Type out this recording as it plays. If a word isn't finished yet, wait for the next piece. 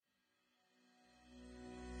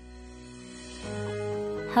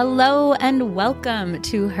Hello and welcome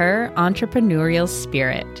to Her Entrepreneurial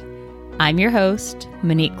Spirit. I'm your host,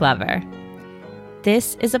 Monique Glover.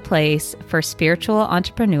 This is a place for spiritual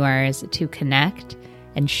entrepreneurs to connect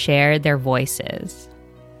and share their voices.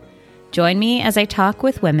 Join me as I talk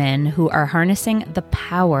with women who are harnessing the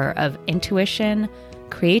power of intuition,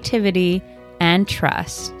 creativity, and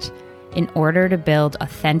trust in order to build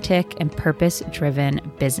authentic and purpose-driven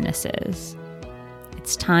businesses.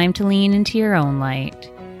 It's time to lean into your own light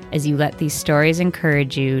as you let these stories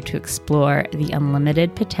encourage you to explore the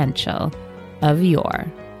unlimited potential of your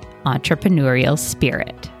entrepreneurial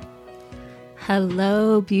spirit.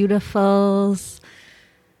 Hello, beautifuls.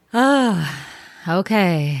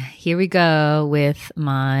 Okay, here we go with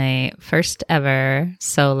my first ever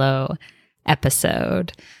solo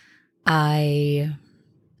episode. I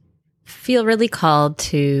feel really called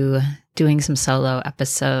to doing some solo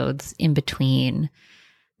episodes in between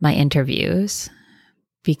my interviews,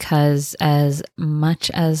 because as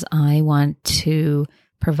much as I want to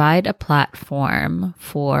provide a platform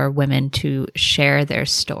for women to share their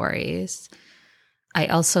stories, I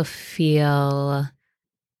also feel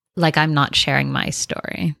like I'm not sharing my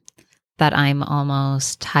story, that I'm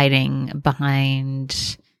almost hiding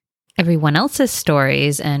behind everyone else's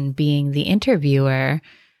stories and being the interviewer,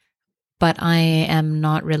 but I am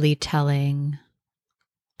not really telling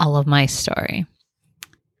all of my story.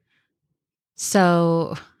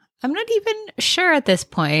 So I'm not even sure at this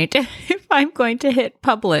point if I'm going to hit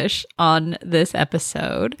publish on this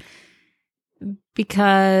episode,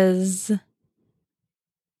 because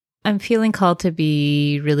I'm feeling called to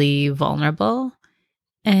be really vulnerable.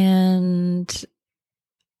 And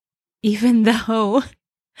even though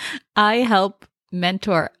I help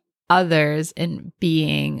mentor others in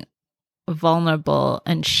being vulnerable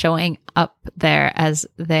and showing up there as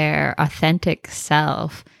their authentic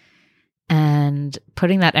self and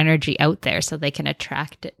putting that energy out there so they can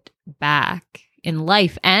attract it back in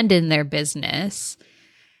life and in their business,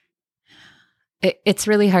 it's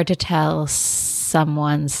really hard to tell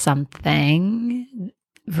someone something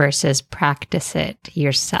versus practice it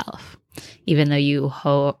yourself, even though you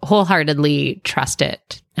wholeheartedly trust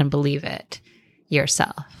it and believe it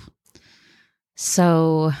yourself.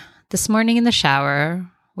 So this morning in the shower,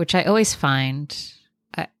 which I always find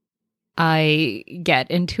I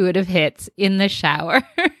get intuitive hits in the shower.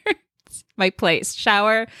 It's my place.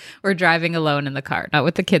 Shower or driving alone in the car, not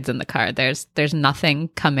with the kids in the car. There's nothing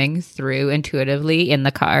coming through intuitively in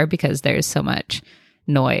the car because there's so much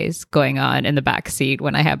noise going on in the back seat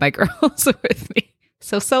when I have my girls with me.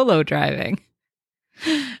 So solo driving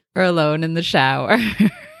or alone in the shower.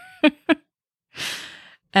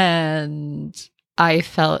 And I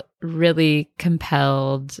felt really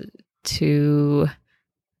compelled to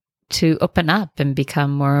open up and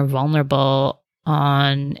become more vulnerable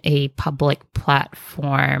on a public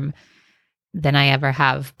platform than I ever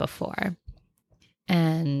have before.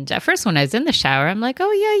 And at first when I was in the shower, I'm like,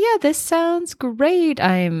 oh yeah, this sounds great.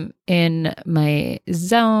 I'm in my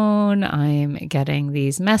zone. I'm getting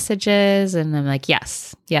these messages. And I'm like,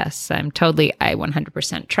 yes, I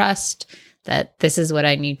 100% trust that this is what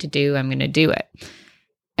I need to do. I'm going to do it.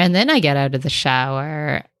 And then I get out of the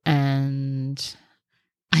shower and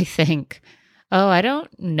I think, oh, I don't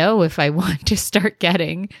know if I want to start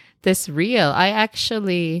getting this real. I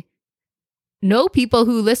actually know people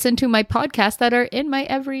who listen to my podcast that are in my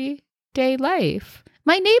everyday life.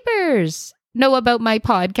 My neighbors know about my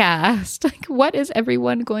podcast. Like, what is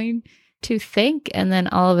everyone going to think? And then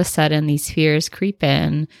all of a sudden these fears creep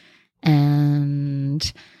in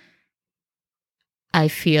and I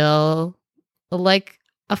feel like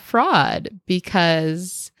a fraud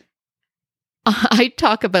because I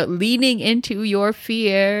talk about leaning into your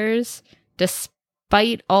fears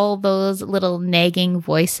despite all those little nagging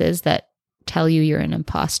voices that tell you you're an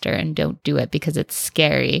imposter and don't do it because it's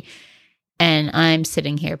scary. And I'm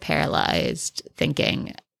sitting here paralyzed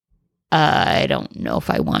thinking, I don't know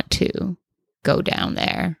if I want to go down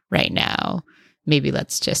there right now. Maybe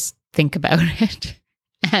let's just think about it.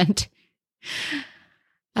 And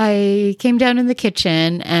I came down in the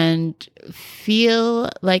kitchen and feel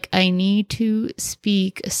like I need to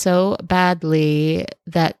speak so badly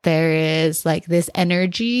that there is like this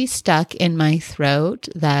energy stuck in my throat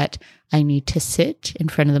that I need to sit in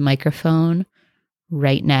front of the microphone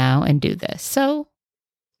right now and do this. So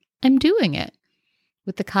I'm doing it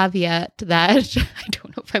with the caveat that I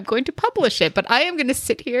don't know if I'm going to publish it, but I am going to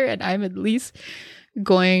sit here and I'm at least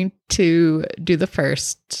going to do the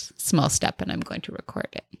first small step and I'm going to record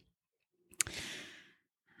it.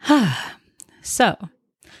 So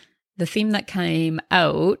the theme that came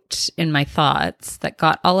out in my thoughts that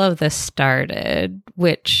got all of this started,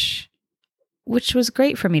 which was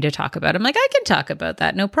great for me to talk about. I'm like, I can talk about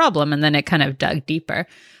that, no problem. And then it kind of dug deeper.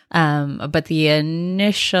 But the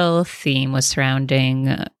initial theme was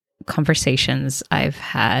surrounding conversations I've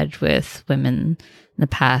had with women in the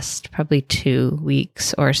past probably 2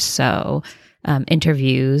 weeks or so,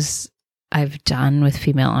 interviews I've done with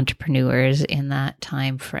female entrepreneurs in that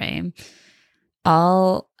time frame,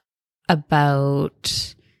 all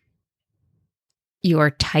about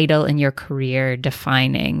your title in your career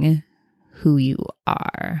defining who you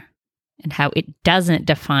are and how it doesn't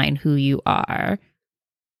define who you are,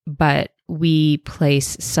 but we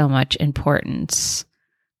place so much importance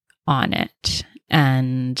on it.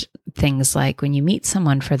 And things like when you meet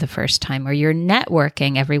someone for the first time or you're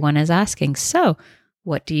networking, everyone is asking, so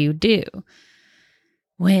what do you do?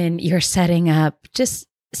 When you're setting up just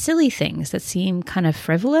silly things that seem kind of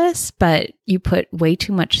frivolous, but you put way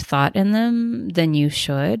too much thought in them than you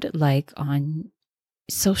should, like on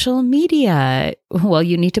social media. Well,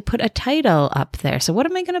 you need to put a title up there. So what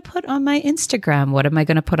am I going to put on my Instagram? What am I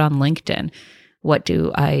going to put on LinkedIn? What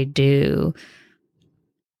do I do?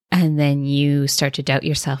 And then you start to doubt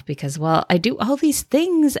yourself because, well, I do all these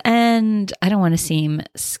things and I don't want to seem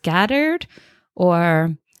scattered,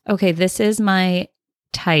 or, okay, this is my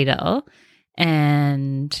title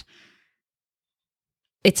and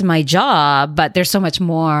it's my job, but there's so much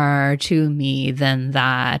more to me than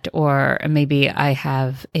that. Or maybe I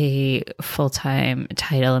have a full-time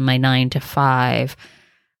title in my 9 to 5,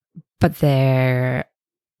 but there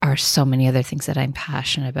are so many other things that I'm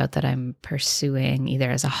passionate about that I'm pursuing either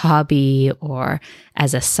as a hobby or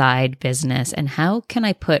as a side business. And how can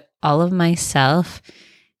I put all of myself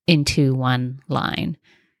into one line?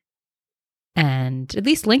 And at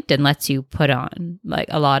least LinkedIn lets you put on like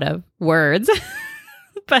a lot of words.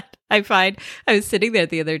 But I find I was sitting there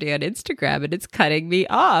the other day on Instagram and it's cutting me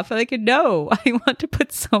off. I'm like, no, I want to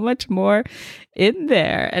put so much more in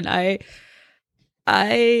there. And I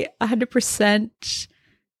 100%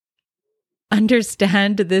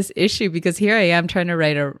 understand this issue because here I am trying to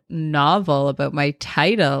write a novel about my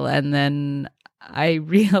title. And then I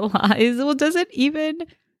realize, well, does it even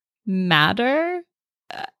matter?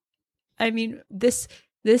 I mean, this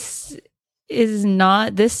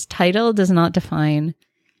title does not define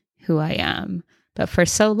who I am. But for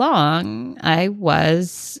so long, I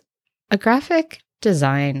was a graphic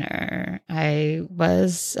designer. I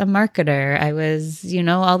was a marketer. I was,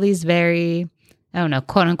 all these very,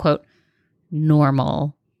 quote unquote,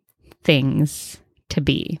 normal things to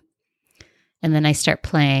be. And then I start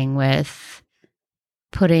playing with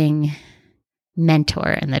putting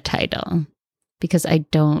mentor in the title because I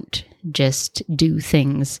don't just do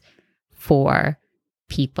things for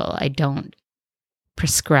people. I don't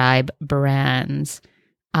prescribe brands.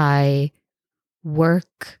 I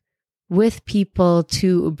work with people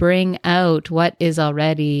to bring out what is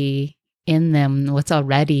already in them, what's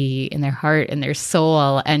already in their heart and their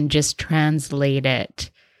soul, and just translate it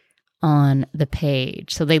on the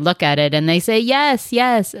page. So they look at it and they say, yes,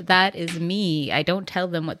 that is me. I don't tell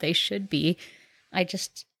them what they should be. I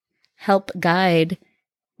just help guide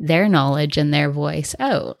their knowledge and their voice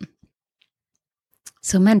out.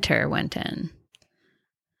 So mentor went in.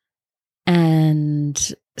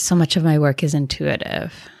 And so much of my work is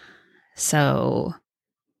intuitive. So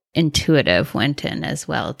intuitive went in as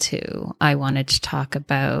well too. I wanted to talk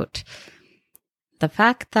about the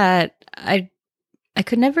fact that I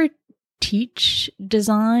could never teach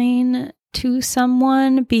design to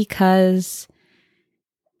someone because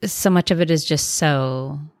so much of it is just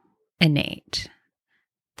so innate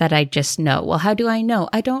that I just know. Well, how do I know?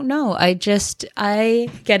 I don't know. I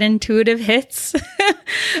get intuitive hits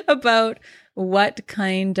about what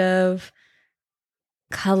kind of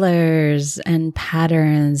colors and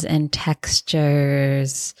patterns and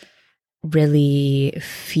textures really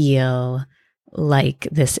feel like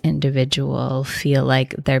this individual, feel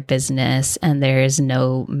like their business, and there is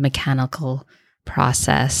no mechanical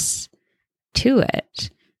process to it.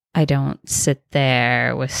 I don't sit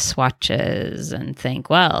there with swatches and think,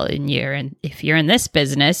 well, if you're in this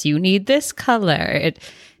business, you need this color.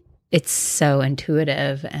 It's so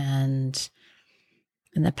intuitive. And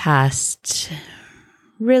in the past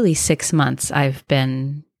really 6 months, I've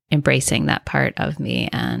been embracing that part of me,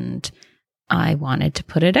 and I wanted to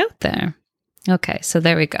put it out there. Okay, so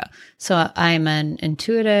there we go. So I'm an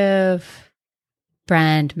intuitive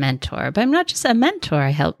brand mentor, but I'm not just a mentor. I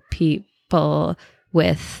help people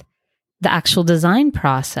with the actual design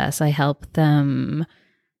process. I help them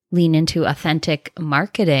lean into authentic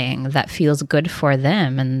marketing that feels good for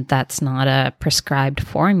them. And that's not a prescribed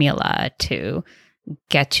formula to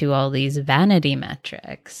get you all these vanity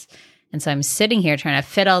metrics. And so I'm sitting here trying to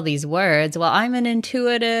fit all these words. Well, I'm an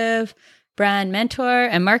intuitive brand mentor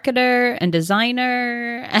and marketer and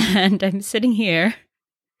designer. And I'm sitting here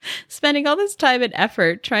spending all this time and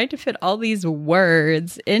effort trying to fit all these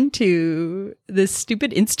words into this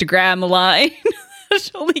stupid Instagram line,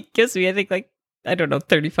 which only gives me, I think,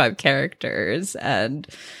 35 characters. And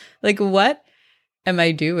what am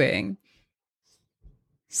I doing?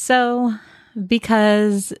 So,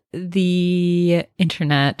 because the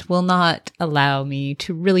internet will not allow me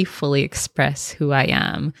to really fully express who I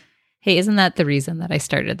am. Hey, isn't that the reason that I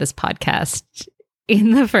started this podcast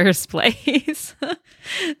in the first place?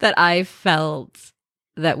 That I felt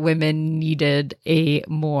that women needed a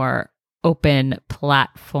more open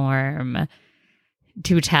platform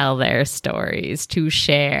to tell their stories, to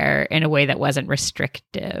share in a way that wasn't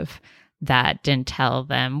restrictive, that didn't tell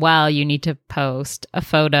them, well, you need to post a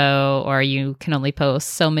photo or you can only post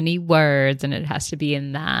so many words and it has to be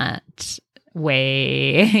in that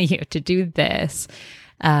way. You have to do this.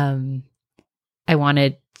 I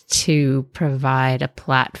wanted to provide a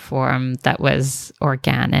platform that was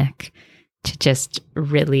organic, to just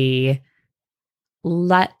really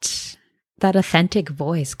let that authentic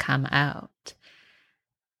voice come out.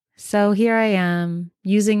 So here I am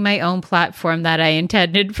using my own platform that I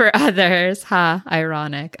intended for others.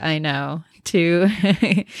 Ironic, I know, to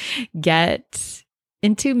get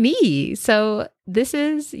into me. So this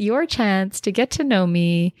is your chance to get to know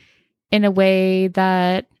me in a way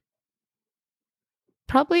that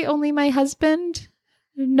probably only my husband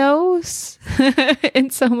knows in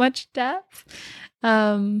so much depth.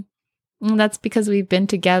 And that's because we've been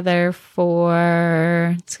together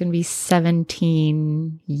for, it's going to be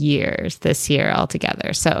 17 years this year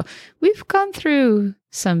altogether. So we've gone through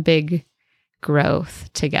some big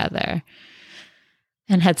growth together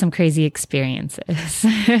and had some crazy experiences.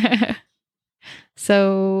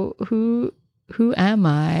 So who am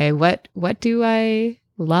I? What do I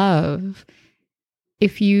love?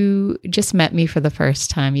 If you just met me for the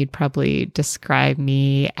first time, you'd probably describe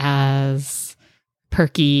me as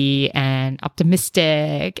perky and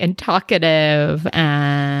optimistic and talkative,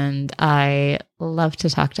 and I love to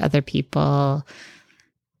talk to other people.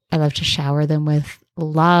 I love to shower them with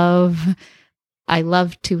love. I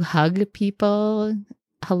love to hug people.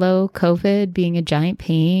 Hello, COVID being a giant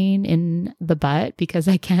pain in the butt because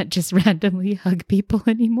I can't just randomly hug people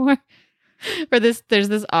anymore. Or there's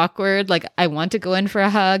this awkward, I want to go in for a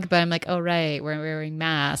hug, but I'm like, oh, right, we're wearing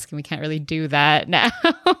masks and we can't really do that now.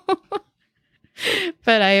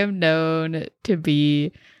 But I am known to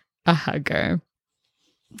be a hugger.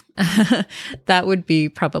 That would be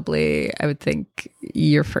probably, I would think,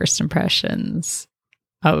 your first impressions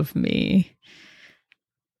of me.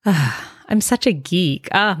 I'm such a geek.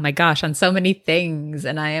 Oh my gosh, on so many things.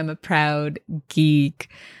 And I am a proud geek.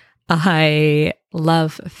 I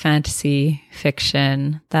love fantasy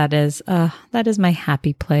fiction. That is my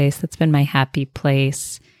happy place. That's been my happy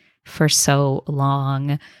place for so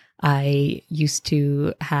long. I used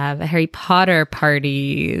to have Harry Potter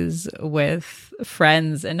parties with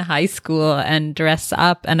friends in high school and dress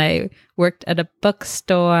up, and I worked at a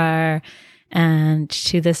bookstore. And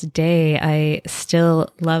to this day, I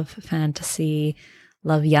still love fantasy,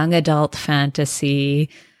 love young adult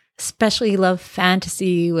fantasy, especially love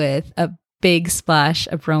fantasy with a big splash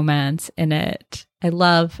of romance in it. I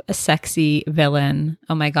love a sexy villain.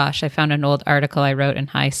 Oh my gosh, I found an old article I wrote in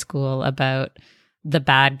high school about the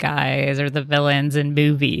bad guys or the villains in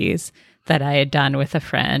movies that I had done with a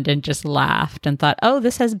friend and just laughed and thought, oh,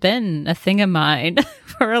 this has been a thing of mine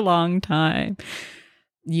for a long time.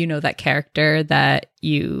 You know, that character that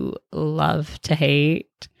you love to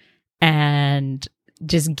hate and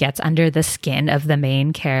just gets under the skin of the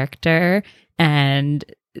main character and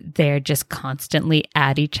they're just constantly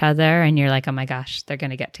at each other and you're like, oh my gosh, they're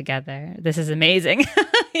going to get together. This is amazing.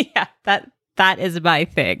 Yeah, that is my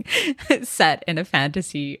thing. Set in a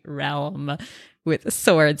fantasy realm with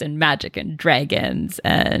swords and magic and dragons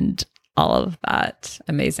and all of that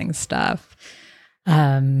amazing stuff.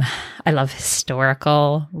 I love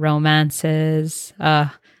historical romances.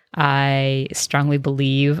 I strongly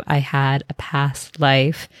believe I had a past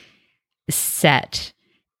life set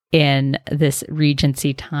in this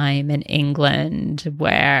Regency time in England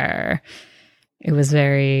where it was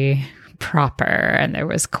very proper and there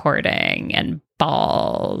was courting and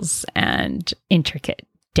balls and intricate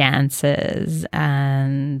dances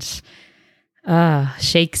and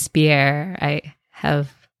Shakespeare. I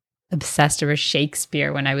have obsessed over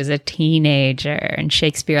Shakespeare when I was a teenager. And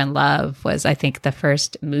Shakespeare in Love was, I think, the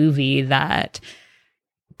first movie that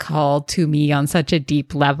called to me on such a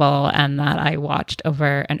deep level and that I watched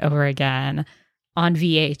over and over again on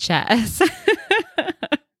VHS.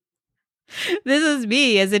 This is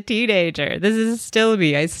me as a teenager. This is still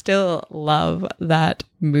me. I still love that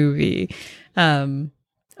movie.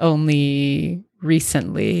 Only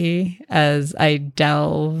recently, as I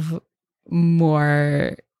delve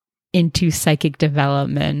more into psychic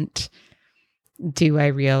development, do I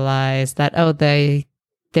realize that,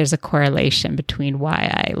 there's a correlation between why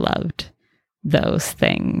I loved those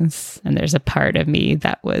things. And there's a part of me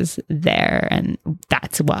that was there, and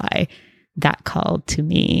that's why that called to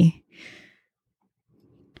me.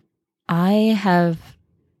 I have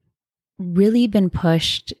really been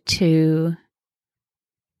pushed to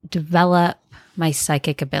develop my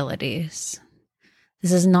psychic abilities.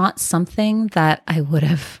 This is not something that I would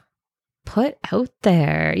have put out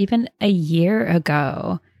there even a year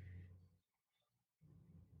ago.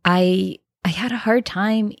 I had a hard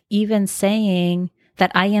time even saying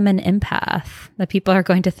that I am an empath, that people are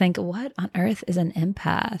going to think, what on earth is an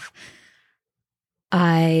empath?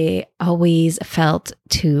 I always felt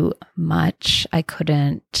too much. I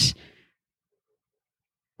couldn't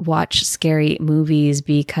watch scary movies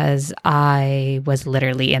because I was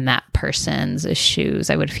literally in that person's shoes.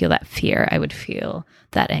 I would feel that fear. I would feel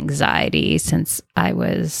that anxiety since I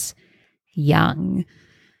was young.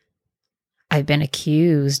 I've been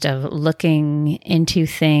accused of looking into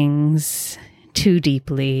things too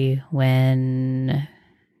deeply when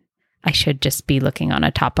I should just be looking on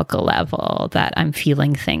a topical level, that I'm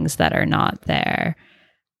feeling things that are not there.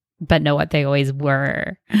 But know what? They always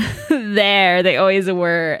were there. They always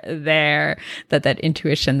were there. That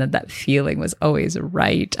intuition, that feeling was always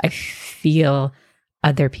right. I feel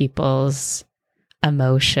other people's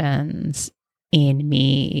emotions in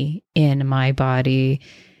me, in my body.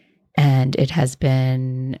 And it has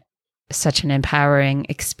been such an empowering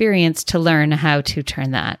experience to learn how to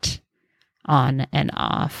turn that on and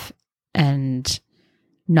off and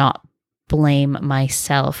not blame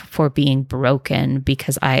myself for being broken,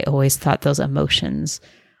 because I always thought those emotions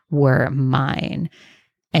were mine.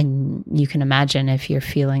 And you can imagine, if you're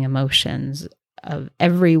feeling emotions of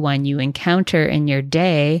everyone you encounter in your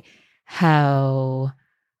day, how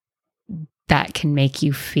that can make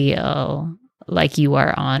you feel like you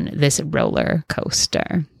are on this roller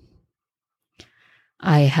coaster.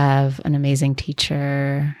 I have an amazing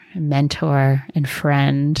teacher, mentor, and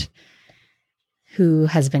friend who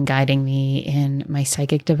has been guiding me in my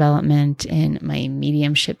psychic development, in my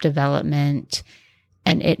mediumship development,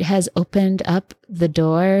 and it has opened up the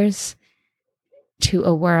doors to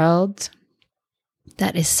a world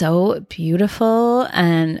that is so beautiful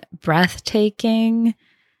and breathtaking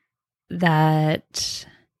that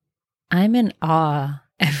I'm in awe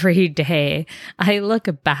every day. I look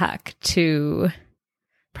back to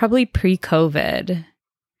probably pre-COVID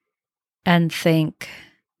and think,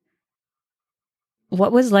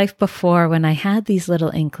 what was life before, when I had these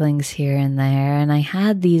little inklings here and there, and I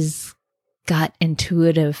had these gut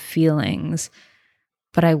intuitive feelings,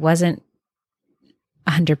 but I wasn't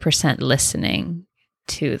 100% listening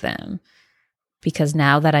to them? Because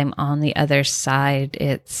now that I'm on the other side,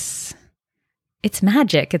 it's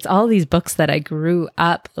magic. It's all these books that I grew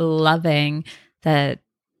up loving, that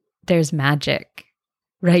there's magic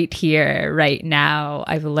right here, right now.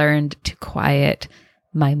 I've learned to quiet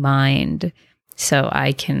my mind so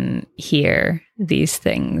I can hear these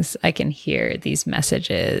things. I can hear these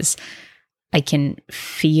messages. I can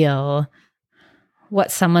feel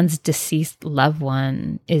what someone's deceased loved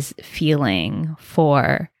one is feeling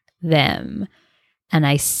for them. And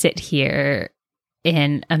I sit here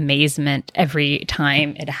in amazement every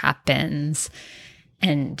time it happens.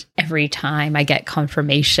 And every time I get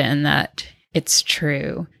confirmation that it's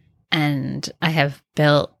true. And I have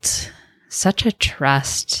built such a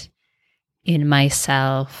trust in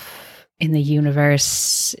myself, in the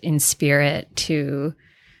universe, in spirit to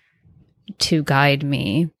guide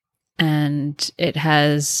me. And it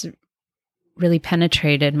has really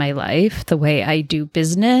penetrated my life, the way I do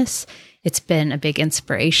business. It's been a big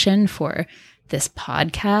inspiration for this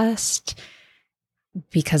podcast,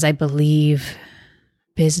 because I believe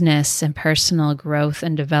business and personal growth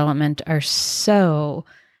and development are so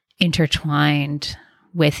intertwined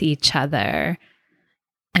with each other.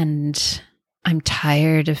 And I'm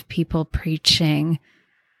tired of people preaching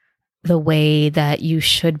the way that you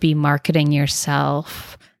should be marketing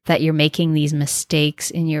yourself, that you're making these mistakes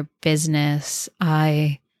in your business.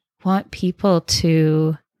 I want people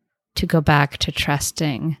to go back to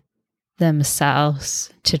trusting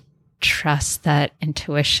themselves, to trust that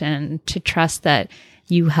intuition, to trust that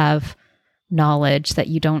you have knowledge, that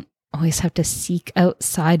you don't always have to seek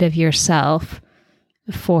outside of yourself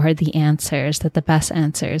for the answers, that the best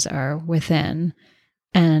answers are within.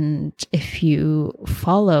 And if you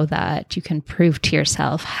follow that, you can prove to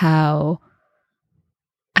yourself how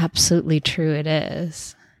absolutely true it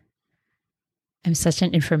is. I'm such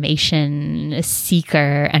an information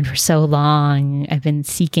seeker, and for so long I've been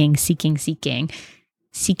seeking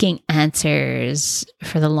answers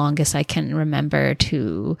for the longest I can remember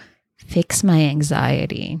to fix my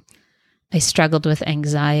anxiety. I struggled with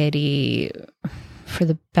anxiety for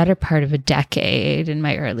the better part of a decade in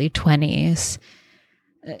my early 20s,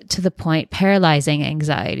 to the point, paralyzing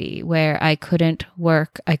anxiety, where I couldn't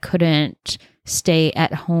work, I couldn't stay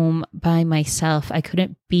at home by myself, I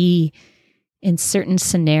couldn't be in certain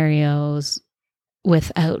scenarios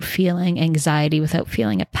without feeling anxiety, without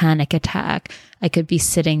feeling a panic attack. I could be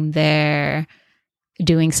sitting there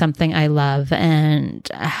doing something I love and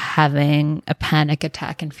having a panic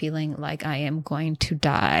attack and feeling like I am going to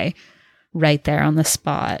die right there on the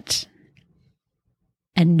spot.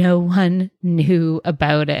 And no one knew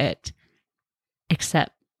about it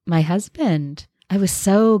except my husband. I was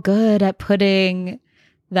so good at putting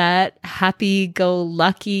that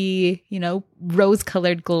happy-go-lucky,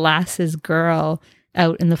 rose-colored glasses girl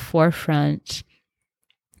out in the forefront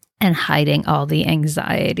and hiding all the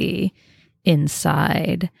anxiety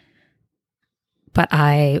inside. But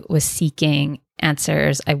I was seeking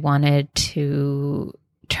answers. I wanted to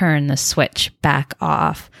turn the switch back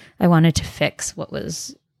off. I wanted to fix what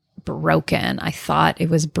was broken. I thought it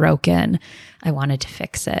was broken. I wanted to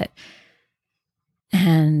fix it.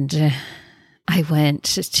 And I went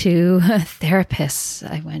to therapists.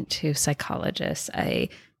 I went to psychologists. I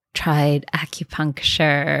tried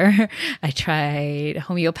acupuncture. I tried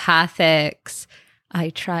homeopathics. I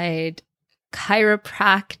tried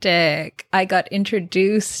chiropractic. I got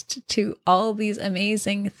introduced to all these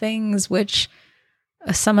amazing things, which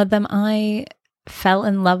some of them I fell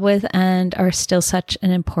in love with and are still such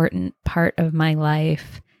an important part of my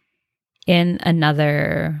life in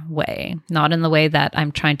another way. Not in the way that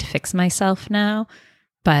I'm trying to fix myself now,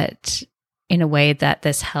 but in a way that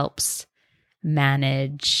this helps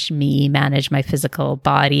manage me, manage my physical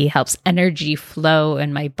body, helps energy flow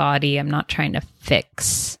in my body. I'm not trying to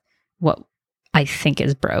fix what I think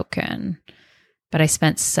is broken. But I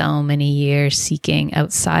spent so many years seeking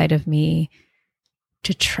outside of me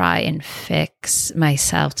to try and fix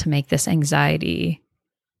myself, to make this anxiety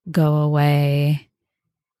go away.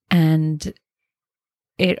 And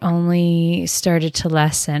it only started to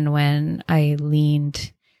lessen when I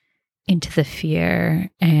leaned into the fear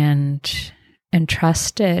and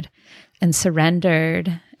trusted and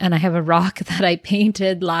surrendered. And I have a rock that I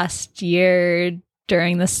painted last year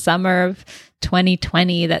during the summer of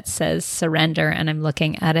 2020 that says surrender. And I'm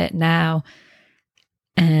looking at it now.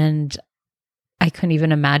 And I couldn't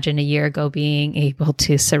even imagine a year ago being able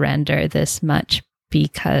to surrender this much,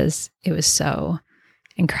 because it was so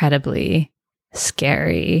incredibly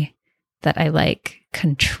scary that I like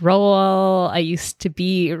control. I used to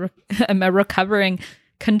be, I'm a recovering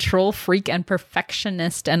control freak and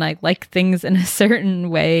perfectionist, and I like things in a certain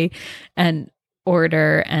way and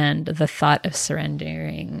order, and the thought of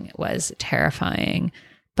surrendering was terrifying.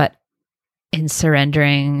 But in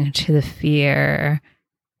surrendering to the fear,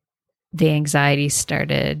 the anxiety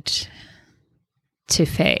started to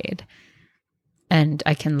fade. And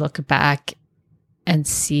I can look back and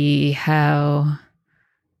see how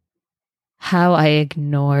I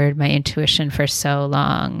ignored my intuition for so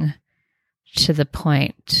long, to the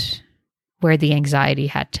point where the anxiety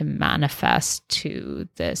had to manifest to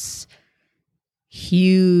this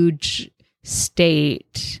huge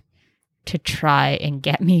state to try and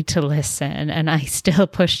get me to listen. And I still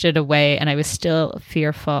pushed it away, and I was still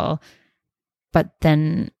fearful. But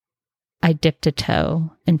then I dipped a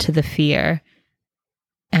toe into the fear,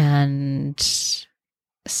 and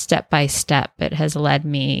step by step, it has led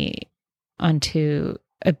me onto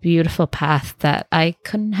a beautiful path that I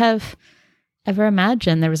couldn't have ever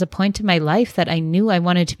imagined. There was a point in my life that I knew I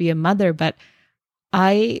wanted to be a mother, but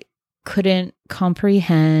I couldn't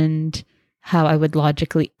comprehend how I would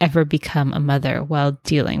logically ever become a mother while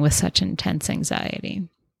dealing with such intense anxiety.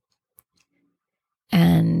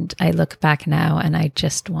 And I look back now and I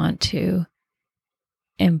just want to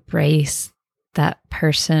embrace that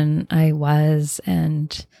person I was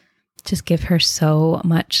and just give her so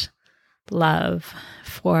much love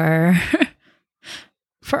for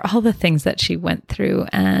all the things that she went through,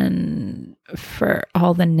 and for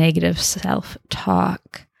all the negative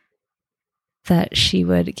self-talk that she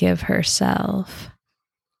would give herself.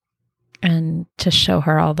 and to show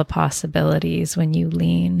her all the possibilities when you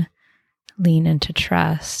lean into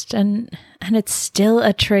trust. And it's still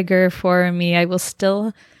a trigger for me. I will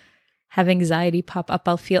still have anxiety pop up.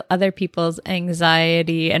 I'll feel other people's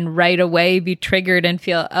anxiety and right away be triggered and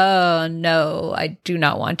feel, oh no, I do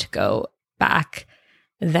not want to go back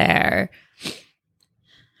there.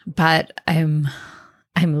 But I'm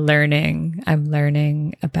learning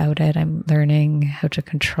about it. I'm learning how to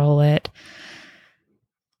control it.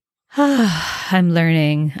 I'm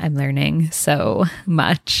learning so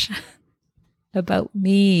much about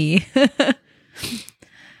me.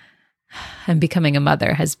 And becoming a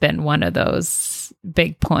mother has been one of those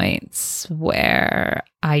big points where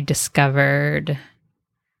I discovered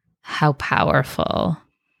how powerful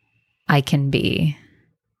I can be.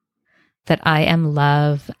 That I am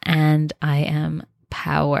love and I am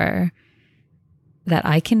power. That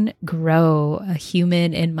I can grow a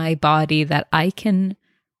human in my body, that I can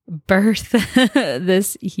birth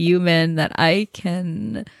this human, that I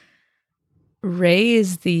can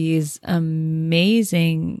raise these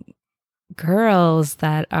amazing girls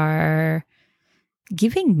that are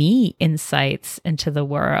giving me insights into the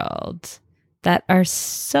world that are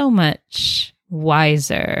so much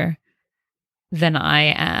wiser than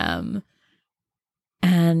I am.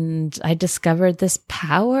 And I discovered this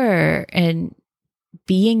power in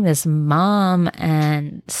being this mom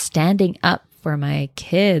and standing up for my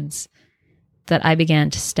kids, that I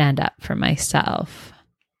began to stand up for myself.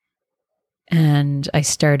 And I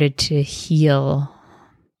started to heal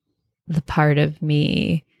the part of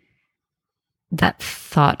me that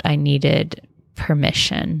thought I needed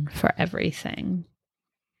permission for everything.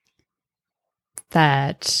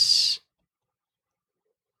 That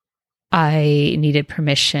I needed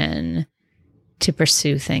permission to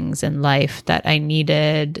pursue things in life, that I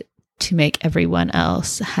needed to make everyone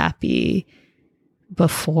else happy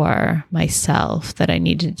before myself, that I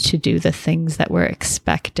needed to do the things that were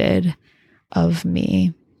expected of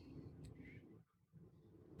me.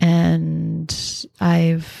 And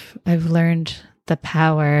I've learned the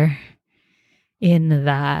power in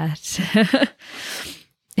that,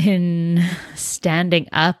 in standing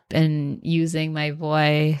up and using my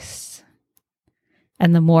voice.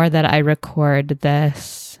 And the more that I record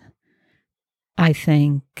this, I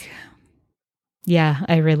think, yeah,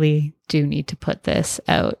 I really do need to put this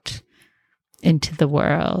out into the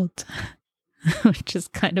world. Which is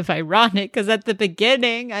kind of ironic because at the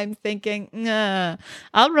beginning I'm thinking, nah,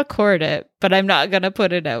 I'll record it, but I'm not going to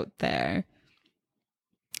put it out there.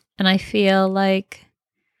 And I feel like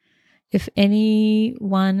if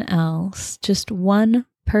anyone else, just one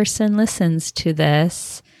person listens to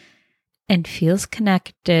this and feels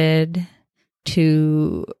connected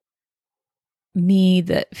to me,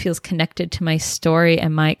 that feels connected to my story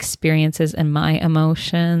and my experiences and my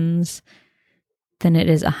emotions, then it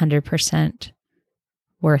is 100%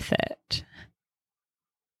 worth it.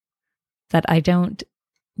 That I don't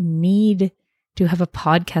need to have a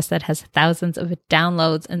podcast that has thousands of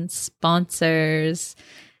downloads and sponsors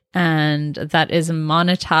and that is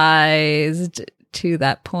monetized to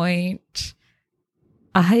that point.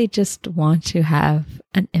 I just want to have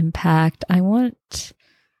an impact. I want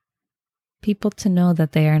people to know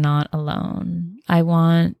that they are not alone. I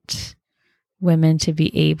want women to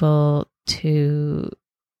be able to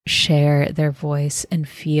share their voice and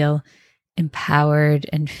feel empowered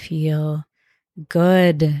and feel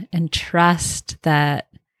good and trust that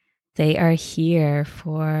they are here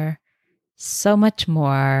for so much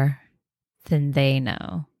more than they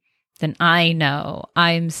know, than I know.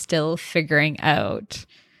 I'm still figuring out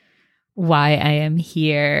why I am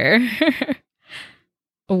here,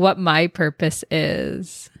 what my purpose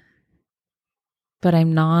is, but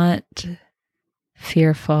I'm not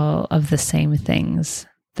fearful of the same things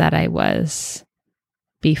that I was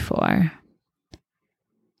before.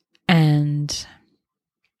 And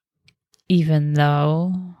even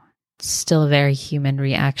though it's still a very human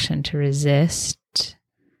reaction to resist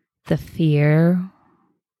the fear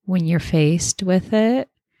when you're faced with it,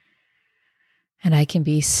 and I can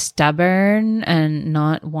be stubborn and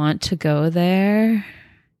not want to go there,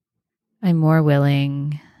 I'm more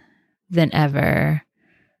willing than ever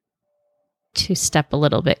to step a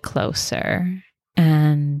little bit closer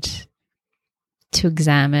and to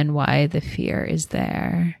examine why the fear is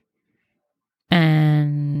there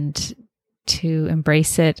and to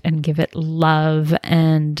embrace it and give it love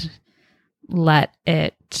and let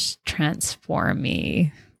it transform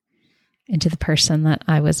me into the person that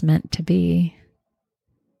I was meant to be.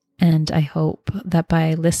 And I hope that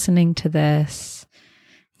by listening to this,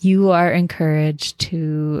 you are encouraged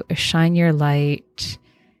to shine your light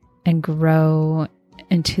and grow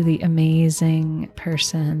into the amazing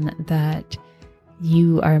person that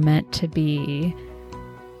you are meant to be,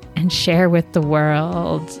 and share with the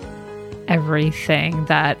world everything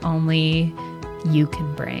that only you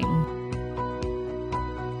can bring.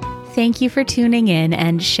 Thank you for tuning in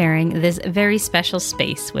and sharing this very special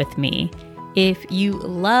space with me. If you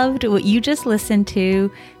loved what you just listened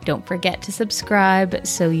to, don't forget to subscribe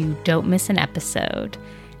so you don't miss an episode.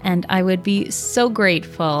 And I would be so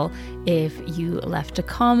grateful if you left a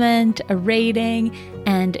comment, a rating,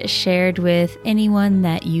 and shared with anyone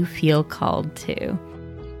that you feel called to.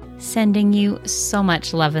 Sending you so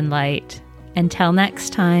much love and light. Until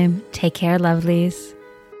next time, take care, lovelies.